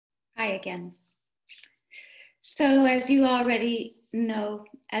Hi again. So as you already know,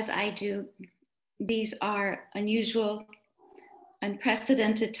 as I do, these are unusual,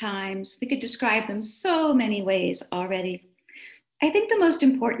 unprecedented times. We could describe them so many ways already. I think the most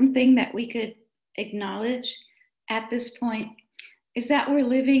important thing that we could acknowledge at this point is that we're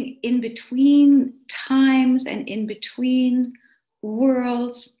living in between times and in between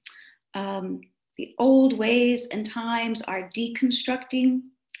worlds. The old ways and times are deconstructing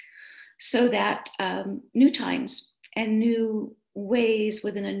so that new times and new ways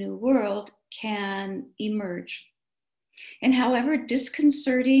within a new world can emerge. And however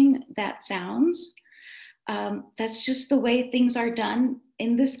disconcerting that sounds, that's just the way things are done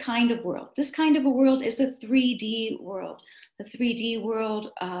in this kind of world. This kind of a world is a 3D world, a 3D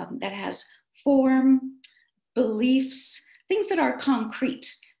world that has form, beliefs, things that are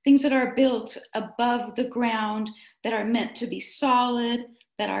concrete, things that are built above the ground, that are meant to be solid,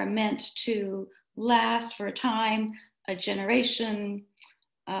 that are meant to last for a time, a generation,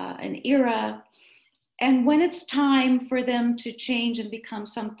 an era. And when it's time for them to change and become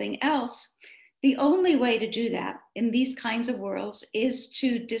something else, the only way to do that in these kinds of worlds is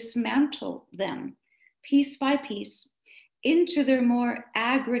to dismantle them piece by piece into their more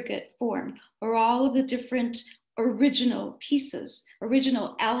aggregate form, or all of the different original pieces,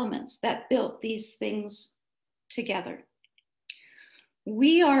 original elements that built these things together.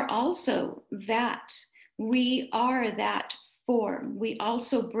 We are also that. We are that form. We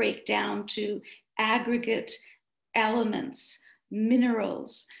also break down to aggregate elements,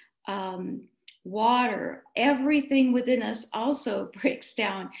 minerals, water. Everything within us also breaks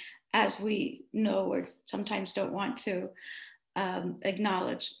down, as we know or sometimes don't want to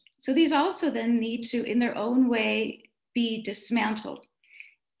acknowledge. So these also then need to, in their own way, be dismantled.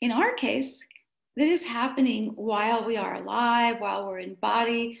 In our case, that is happening while we are alive, while we're in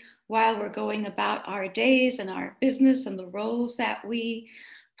body, while we're going about our days and our business and the roles that we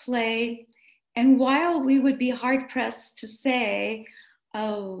play. And while we would be hard pressed to say,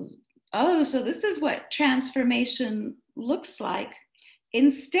 oh, so this is what transformation looks like.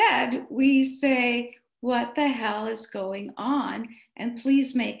 Instead, we say, what the hell is going on? And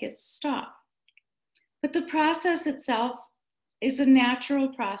please make it stop. But the process itself is a natural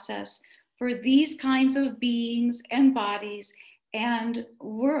process for these kinds of beings and bodies and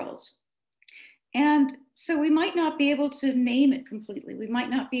worlds. And so we might not be able to name it completely. We might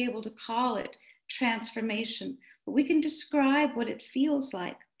not be able to call it transformation, but we can describe what it feels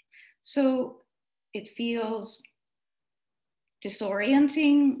like. So it feels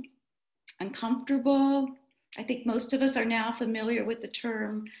disorienting, uncomfortable. I think most of us are now familiar with the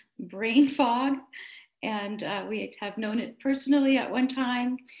term brain fog, and we have known it personally at one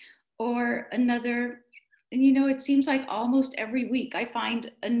time or another. And you know, it seems like almost every week I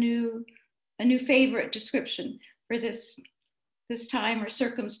find a new favorite description for this time or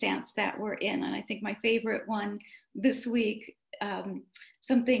circumstance that we're in. And I think my favorite one this week,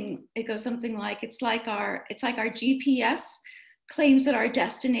 it goes something like, it's like our GPS claims that our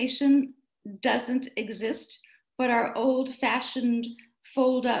destination doesn't exist, but our old-fashioned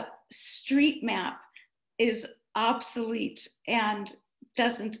fold-up street map is obsolete and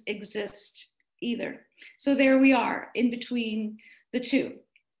doesn't exist either. So there we are in between the two.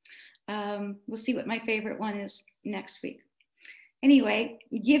 We'll see what my favorite one is next week. Anyway,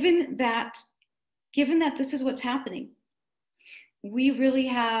 given that this is what's happening, we really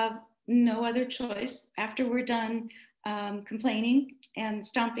have no other choice after we're done complaining and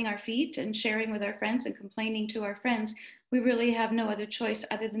stomping our feet and sharing with our friends and complaining to our friends. We really have no other choice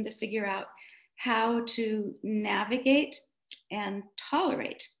other than to figure out how to navigate and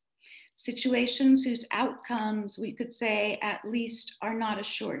tolerate situations whose outcomes, we could say, at least are not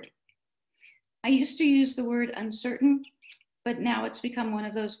assured. I used to use the word uncertain, but now it's become one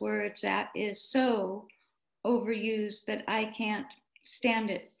of those words that is so overused that I can't stand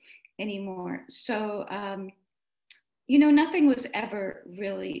it anymore. So, you know, nothing was ever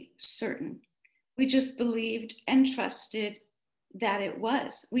really certain. We just believed and trusted that it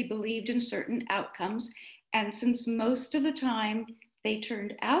was. We believed in certain outcomes. And since most of the time they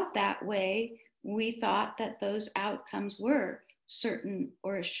turned out that way, we thought that those outcomes were certain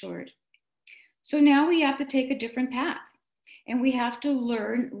or assured. So now we have to take a different path, and we have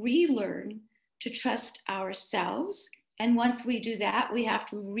to relearn to trust ourselves. And once we do that, we have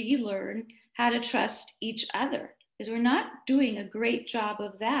to relearn how to trust each other, because we're not doing a great job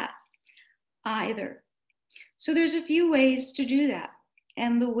of that either. So there's a few ways to do that.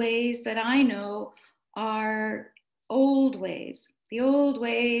 And the ways that I know are old ways, the old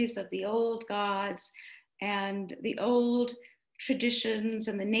ways of the old gods and the old traditions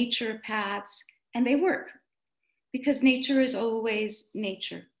and the nature paths, and they work because nature is always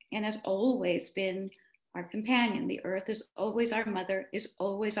nature and has always been our companion. The earth is always our mother, is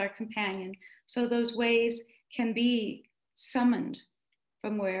always our companion. So those ways can be summoned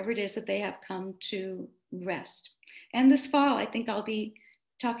from wherever it is that they have come to rest. And this fall, I think I'll be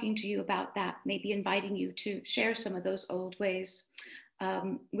talking to you about that, maybe inviting you to share some of those old ways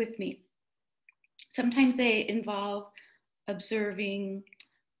with me. Sometimes they involve observing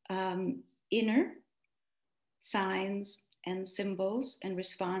inner signs and symbols and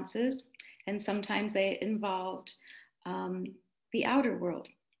responses, and sometimes they involved the outer world,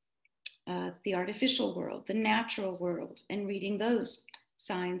 the artificial world, the natural world, and reading those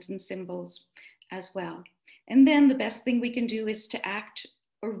signs and symbols as well. And then the best thing we can do is to act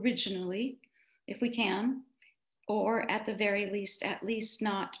originally, if we can, or at the very least, at least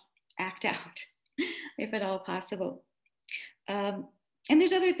not act out, if at all possible. And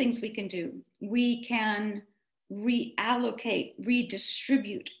there's other things we can do. We can reallocate,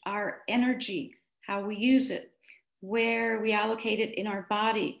 redistribute our energy, how we use it, where we allocate it in our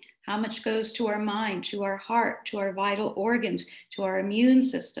body, how much goes to our mind, to our heart, to our vital organs, to our immune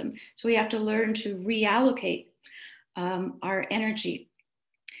system. So we have to learn to reallocate our energy.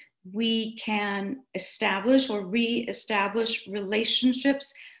 We can establish or re-establish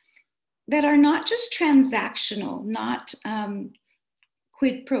relationships that are not just transactional, not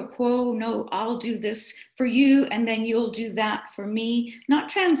quid pro quo, no, I'll do this for you and then you'll do that for me.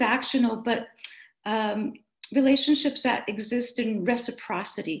 Not transactional, but relationships that exist in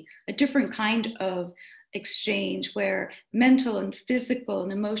reciprocity, a different kind of exchange where mental and physical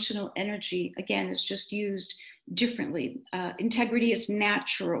and emotional energy, again, is just used differently. Integrity is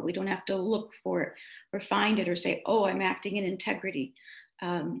natural. We don't have to look for it or find it or say, oh, I'm acting in integrity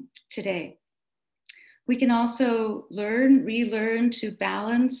today. We can also relearn to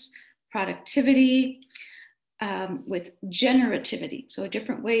balance productivity with generativity. So a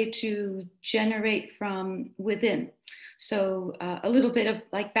different way to generate from within. So a little bit of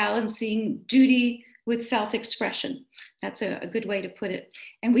like balancing duty with self-expression. That's a good way to put it.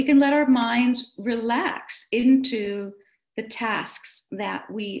 And we can let our minds relax into the tasks that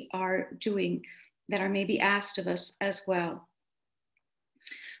we are doing that are maybe asked of us as well.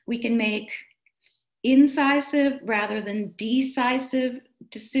 We can make incisive rather than decisive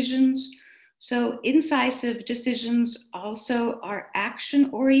decisions. So incisive decisions also are action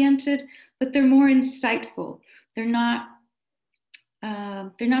oriented, but they're more insightful. They're not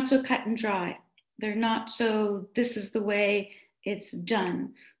so cut and dry. They're not so, this is the way it's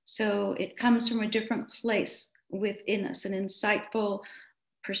done. So it comes from a different place within us, an insightful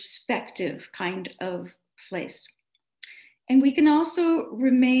perspective kind of place. And we can also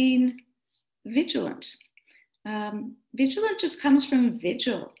remain vigilant. Vigilant just comes from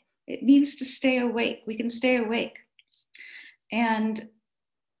vigil. It means to stay awake. We can stay awake. And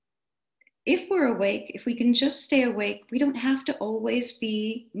if we're awake, if we can just stay awake, we don't have to always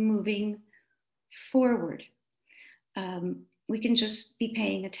be moving forward. We can just be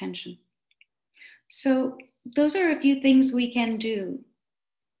paying attention. So those are a few things we can do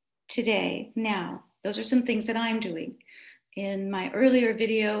today, now. Those are some things that I'm doing. In my earlier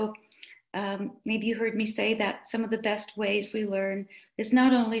video, maybe you heard me say that some of the best ways we learn is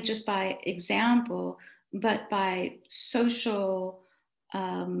not only just by example, but by social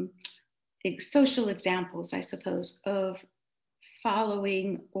examples, I suppose, of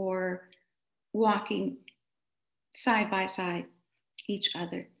following or walking side by side each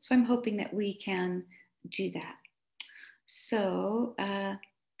other. So I'm hoping that we can do that. So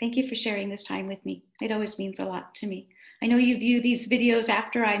thank you for sharing this time with me. It always means a lot to me. I know you view these videos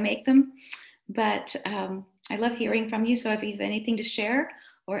after I make them, but I love hearing from you. So if you have anything to share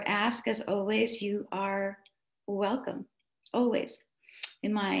or ask, as always, you are welcome, always,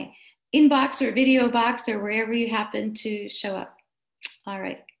 in my inbox or video box or wherever you happen to show up. All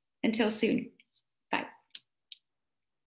right, until soon.